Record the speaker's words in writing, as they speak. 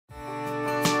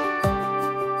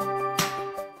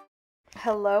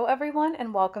Hello everyone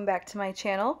and welcome back to my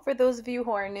channel. For those of you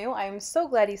who are new, I am so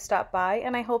glad you stopped by,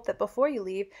 and I hope that before you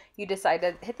leave, you decide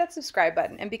to hit that subscribe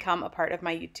button and become a part of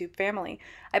my YouTube family.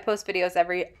 I post videos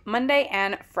every Monday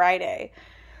and Friday.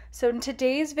 So in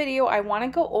today's video, I want to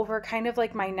go over kind of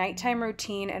like my nighttime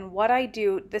routine and what I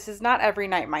do. This is not every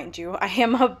night, mind you. I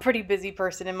am a pretty busy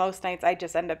person and most nights I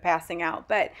just end up passing out.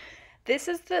 But this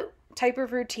is the type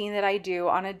of routine that I do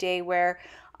on a day where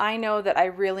I know that I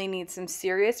really need some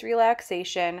serious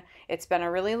relaxation. It's been a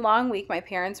really long week. My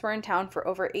parents were in town for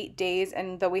over 8 days,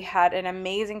 and though we had an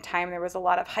amazing time, there was a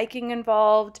lot of hiking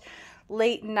involved,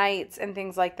 late nights and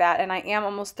things like that, and I am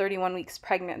almost 31 weeks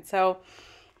pregnant. So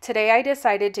today I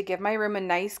decided to give my room a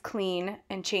nice clean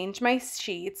and change my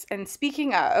sheets. And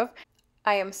speaking of,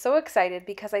 I am so excited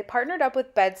because I partnered up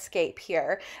with BEDSCAPE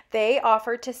here. They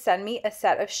offered to send me a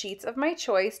set of sheets of my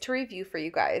choice to review for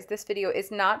you guys. This video is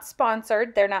not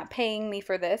sponsored. They're not paying me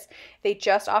for this. They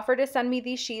just offered to send me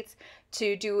these sheets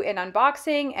to do an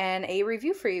unboxing and a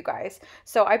review for you guys.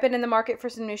 So I've been in the market for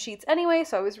some new sheets anyway,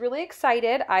 so I was really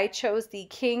excited. I chose the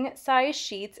king size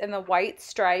sheets in the white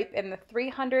stripe and the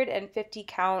 350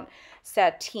 count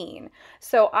sateen.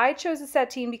 So I chose a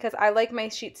sateen because I like my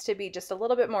sheets to be just a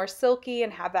little bit more silky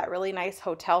and have that really nice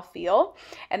hotel feel.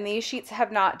 And these sheets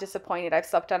have not disappointed. I've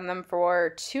slept on them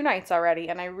for 2 nights already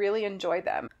and I really enjoy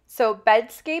them. So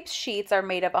BEDSCAPE's sheets are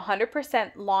made of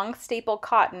 100% long staple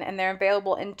cotton, and they're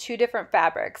available in 2 different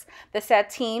fabrics. The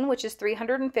sateen, which is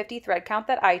 350 thread count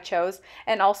that I chose,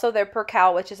 and also their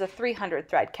percale, which is a 300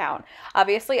 thread count.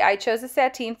 Obviously, I chose the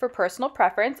sateen for personal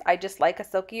preference. I just like a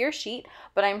silkier sheet,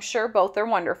 but I'm sure both are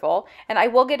wonderful. And I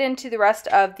will get into the rest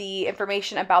of the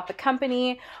information about the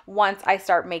company once I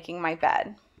start making my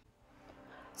bed.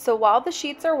 So while the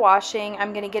sheets are washing,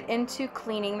 I'm going to get into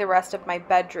cleaning the rest of my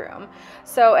bedroom.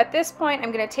 So at this point,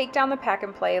 I'm going to take down the pack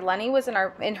and play. Lenny was in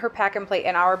her pack and play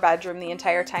in our bedroom the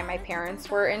entire time my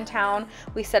parents were in town.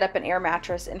 We set up an air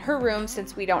mattress in her room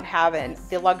since we don't have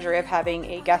the luxury of having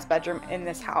a guest bedroom in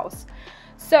this house.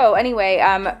 So anyway,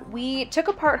 we took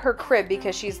apart her crib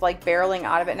because she's like barreling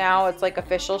out of it now. It's like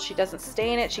official. She doesn't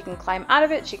stay in it. She can climb out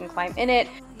of it. She can climb in it.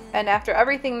 And after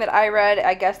everything that I read,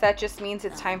 I guess that just means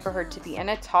it's time for her to be in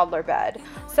a toddler bed.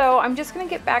 So I'm just going to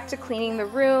get back to cleaning the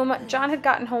room. John had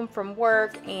gotten home from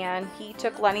work and he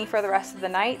took Lenny for the rest of the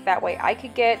night. That way I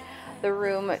could get the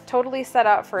room totally set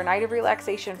up for a night of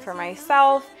relaxation for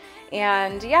myself.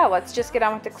 And yeah, let's just get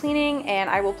on with the cleaning, and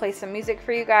I will play some music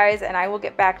for you guys, and I will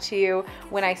get back to you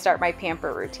when I start my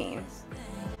pamper routine.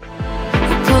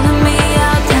 Pulling me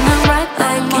out and I'm right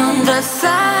back on the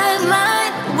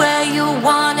sideline where you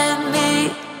wanted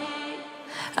me.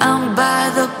 I'm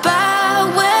by the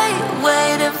byway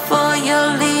waiting for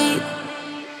your lead.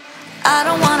 I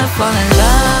don't wanna fall in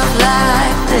love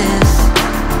like this,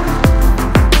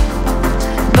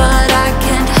 but I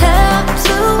can't help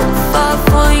to fall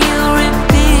for you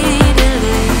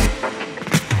repeatedly.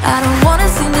 I don't wanna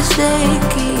seem to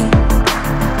shaky,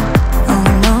 oh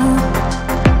no,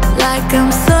 like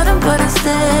I'm sudden but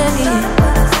unsteady,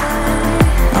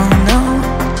 oh no.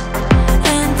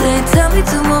 And they tell me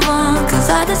to move on cause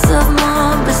I deserve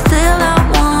more, but still I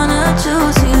wanna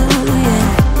choose you,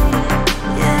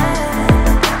 yeah.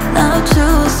 Now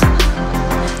choose,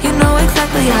 you know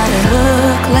exactly how to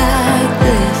look like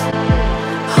this.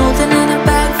 Holding in a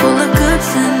bag full of goods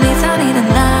and needs, I need a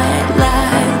night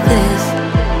like this.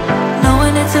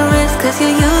 Knowing it's a risk cause you're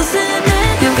using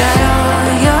it. You got all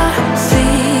your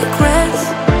secrets.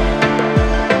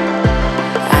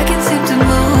 I can't seem to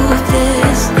move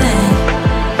this thing.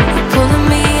 You're pulling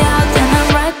me out and I'm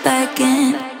right back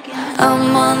in.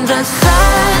 I'm on the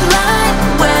sideline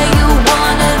where you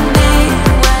wanted me.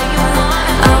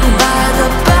 I'm by the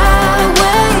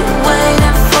byway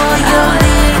waiting for your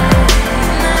lead.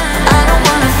 I don't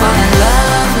wanna fall in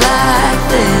love like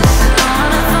this,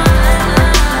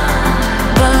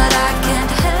 but I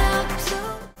can't help to.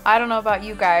 I don't know about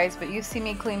you guys, but you see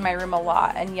me clean my room a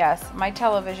lot, and yes, my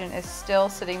television is still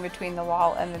sitting between the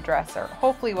wall and the dresser.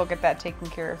 Hopefully we'll get that taken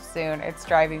care of soon. It's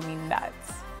driving me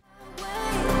nuts.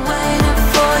 Waiting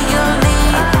for your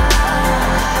lead.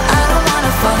 I don't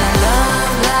wanna fall in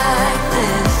love like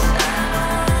this,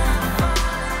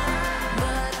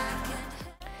 but I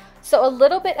can't. So a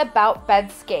little bit about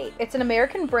BEDSCAPE. It's an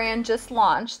American brand just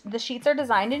launched. The sheets are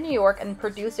designed in New York and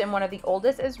produced in one of the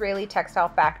oldest Israeli textile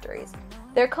factories.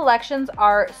 Their collections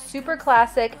are super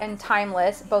classic and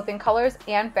timeless, both in colors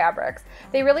and fabrics.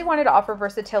 They really wanted to offer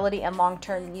versatility and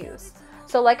long-term use.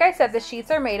 So like I said, the sheets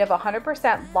are made of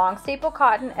 100% long staple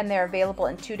cotton, and they're available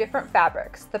in 2 different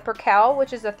fabrics. The percale,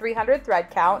 which is a 300 thread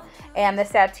count, and the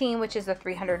sateen, which is a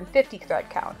 350 thread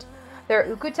count. They're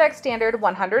Oecotec Standard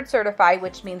 100 certified,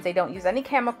 which means they don't use any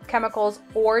chemicals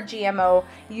or GMO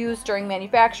used during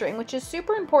manufacturing, which is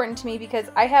super important to me because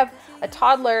I have a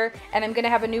toddler and I'm going to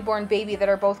have a newborn baby that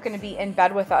are both going to be in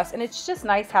bed with us, and it's just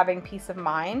nice having peace of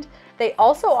mind. They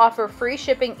also offer free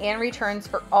shipping and returns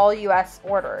for all US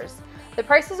orders. The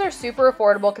prices are super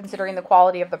affordable considering the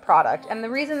quality of the product, and the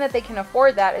reason that they can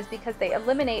afford that is because they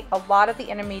eliminate a lot of the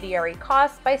intermediary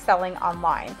costs by selling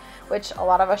online, which a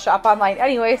lot of us shop online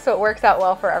anyway, so it works out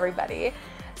well for everybody.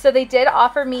 So they did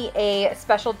offer me a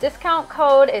special discount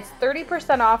code. It's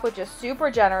 30% off, which is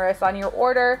super generous on your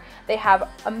order. They have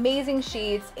amazing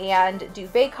sheets and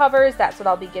duvet covers. That's what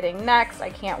I'll be getting next.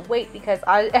 I can't wait because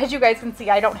as you guys can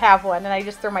see, I don't have one and I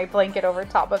just throw my blanket over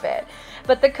top of it.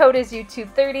 But the code is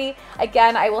YouTube30.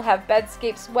 Again, I will have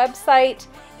BEDSCAPE's website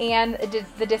and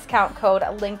the discount code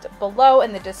linked below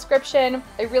in the description.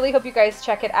 I really hope you guys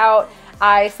check it out.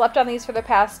 I slept on these for the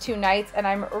past 2 nights and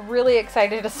I'm really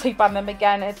excited to sleep on them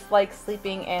again. It's like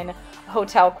sleeping in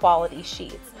hotel quality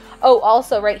sheets. Oh,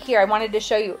 also right here, I wanted to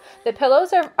show you the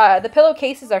pillows are the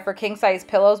pillowcases are for king size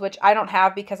pillows, which I don't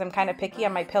have because I'm kind of picky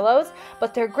on my pillows,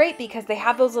 but they're great because they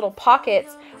have those little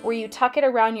pockets where you tuck it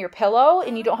around your pillow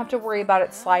and you don't have to worry about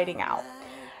it sliding out.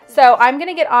 So I'm going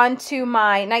to get on to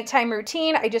my nighttime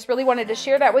routine. I just really wanted to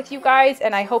share that with you guys,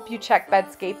 and I hope you check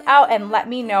BEDSCAPE out and let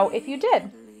me know if you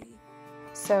did.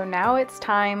 So now it's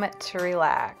time to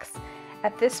relax.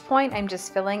 At this point, I'm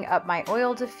just filling up my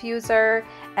oil diffuser,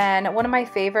 and one of my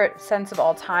favorite scents of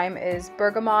all time is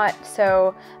bergamot.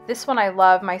 So this one I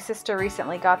love. My sister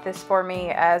recently got this for me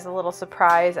as a little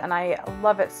surprise, and I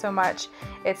love it so much.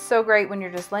 It's so great when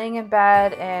you're just laying in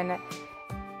bed, and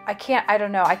I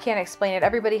don't know, I can't explain it.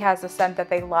 Everybody has a scent that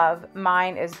they love.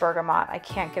 Mine is bergamot. I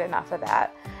can't get enough of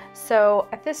that. So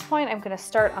at this point, I'm going to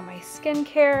start on my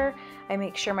skincare. I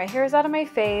make sure my hair is out of my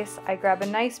face. I grab a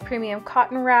nice premium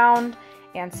cotton round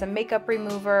and some makeup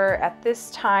remover. At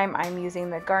this time, I'm using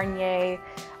the Garnier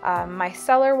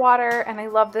micellar water, and I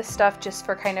love this stuff just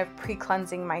for kind of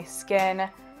pre-cleansing my skin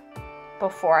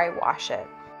before I wash it.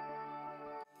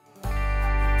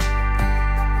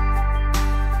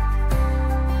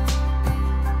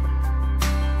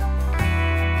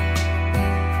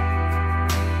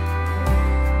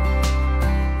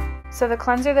 So the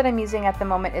cleanser that I'm using at the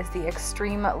moment is the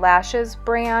Extreme Lashes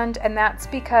brand, and that's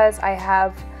because I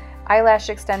have eyelash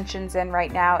extensions in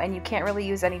right now, and you can't really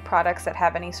use any products that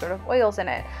have any sort of oils in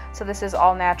it. So this is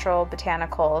all natural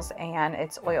botanicals, and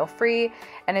it's oil free,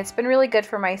 and it's been really good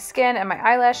for my skin and my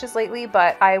eyelashes lately,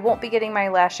 but I won't be getting my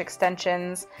lash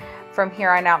extensions from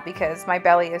here on out because my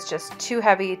belly is just too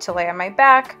heavy to lay on my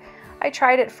back. I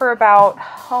tried it for about,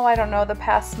 I don't know, the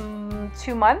past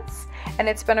 2 months, and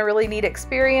it's been a really neat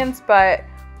experience, but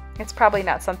it's probably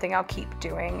not something I'll keep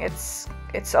doing. It's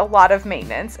a lot of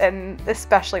maintenance, and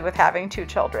especially with having 2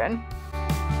 children.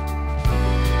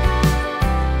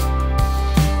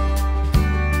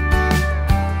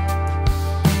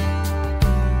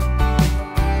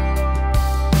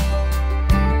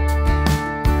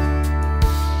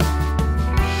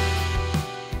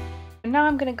 Now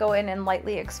I'm going to go in and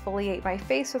lightly exfoliate my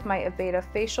face with my Aveda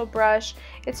facial brush.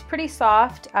 It's pretty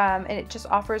soft, and it just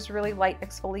offers really light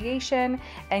exfoliation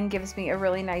and gives me a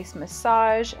really nice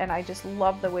massage, and I just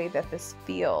love the way that this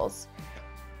feels.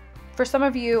 For some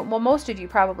of you, well, most of you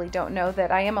probably don't know that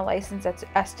I am a licensed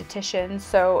esthetician,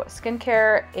 so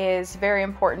skincare is very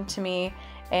important to me,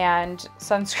 and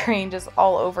sunscreen just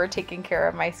all over taking care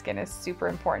of my skin is super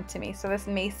important to me. So this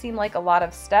may seem like a lot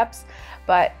of steps,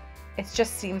 but it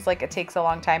just seems like it takes a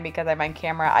long time because I'm on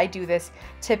camera. I do this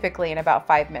typically in about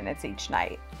 5 minutes each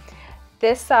night.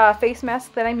 This face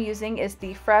mask that I'm using is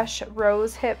the Fresh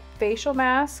Rose Hip Facial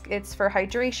Mask. It's for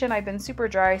hydration. I've been super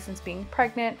dry since being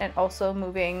pregnant and also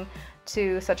moving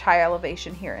to such high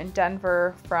elevation here in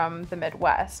Denver from the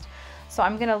Midwest. So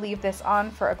I'm gonna leave this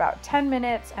on for about 10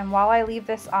 minutes, and while I leave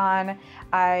this on,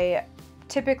 I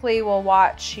typically will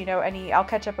watch, I'll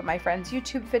catch up on my friends'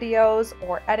 YouTube videos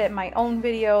or edit my own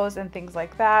videos and things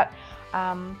like that.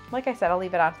 Like I said, I'll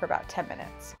leave it on for about 10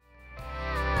 minutes.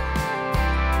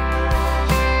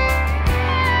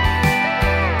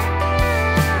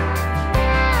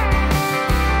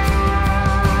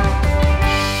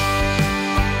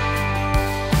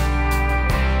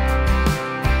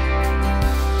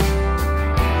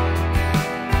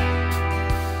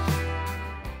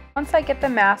 Once I get the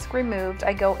mask removed,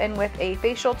 I go in with a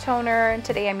facial toner, and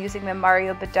today I'm using the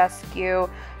Mario Badescu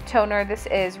toner. This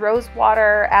is rose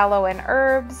water, aloe, and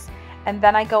herbs, and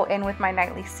then I go in with my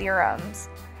nightly serums.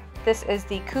 This is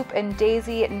the Coop and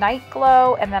Daisy Night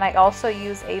Glow, and then I also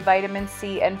use a vitamin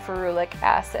C and ferulic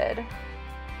acid.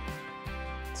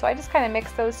 So I just kind of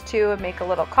mix those two and make a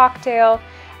little cocktail,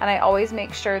 and I always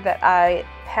make sure that I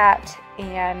pat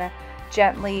and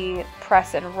gently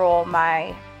press and roll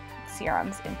my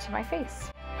serums into my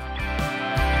face.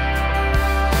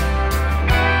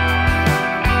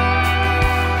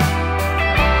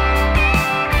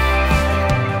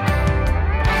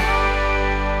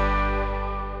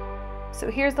 So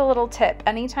here's the little tip.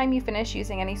 Anytime you finish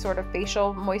using any sort of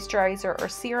facial moisturizer or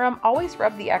serum, always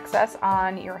rub the excess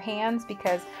on your hands,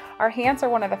 because our hands are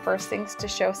one of the first things to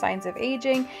show signs of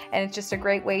aging, and it's just a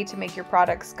great way to make your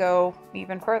products go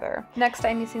even further. Next,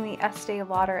 I'm using the Estee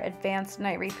Lauder Advanced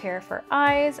Night Repair for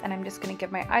eyes, and I'm just going to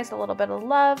give my eyes a little bit of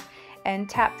love and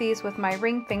tap these with my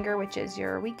ring finger, which is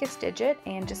your weakest digit,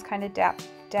 and just kind of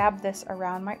dab this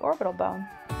around my orbital bone.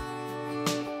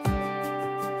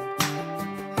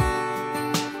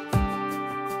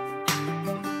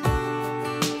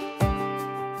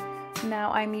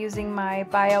 Now I'm using my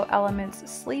Bio Elements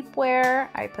sleepwear.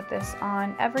 I put this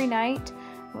on every night,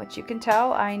 which you can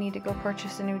tell I need to go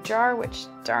purchase a new jar, which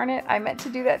darn it, I meant to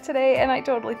do that today and I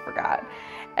totally forgot.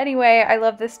 Anyway, I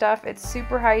love this stuff. It's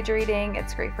super hydrating.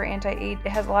 It's great for it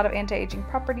has a lot of anti-aging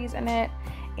properties in it.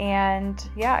 And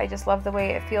yeah, I just love the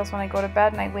way it feels when I go to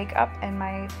bed and I wake up and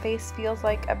my face feels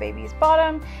like a baby's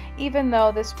bottom, even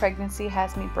though this pregnancy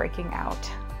has me breaking out.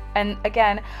 And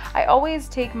again, I always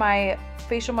take my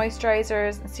facial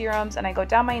moisturizers and serums and I go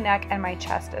down my neck and my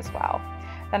chest as well.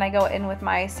 Then I go in with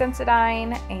my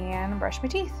Sensodyne and brush my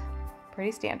teeth.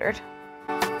 Pretty standard.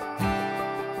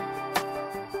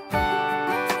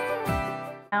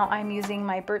 Now I'm using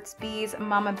my Burt's Bees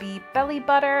Mama Bee Belly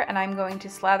Butter, and I'm going to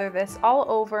slather this all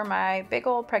over my big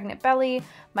old pregnant belly,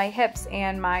 my hips,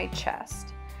 and my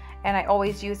chest. And I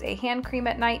always use a hand cream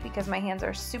at night because my hands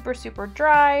are super, super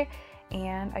dry.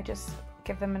 And I just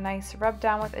give them a nice rub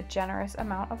down with a generous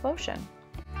amount of lotion.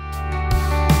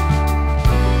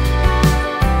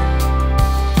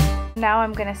 Now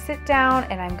I'm going to sit down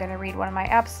and I'm going to read one of my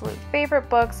absolute favorite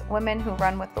books, Women Who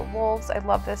Run with the Wolves. I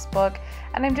love this book,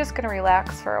 and I'm just going to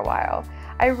relax for a while.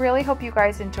 I really hope you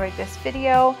guys enjoyed this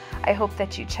video. I hope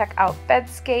that you check out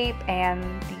BEDSCAPE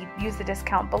and use the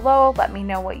discount below. Let me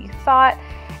know what you thought.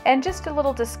 And just a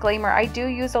little disclaimer, I do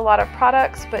use a lot of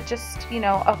products, but just, you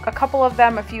know, a couple of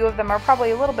them, a few of them are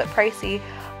probably a little bit pricey,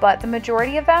 but the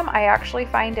majority of them I actually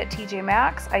find at TJ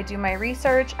Maxx. I do my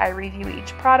research, I review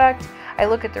each product, I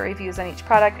look at the reviews on each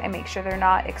product, I make sure they're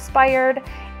not expired,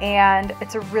 and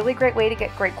it's a really great way to get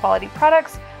great quality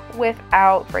products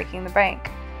without breaking the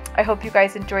bank. I hope you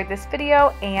guys enjoyed this video,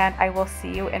 and I will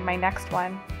see you in my next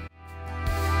one.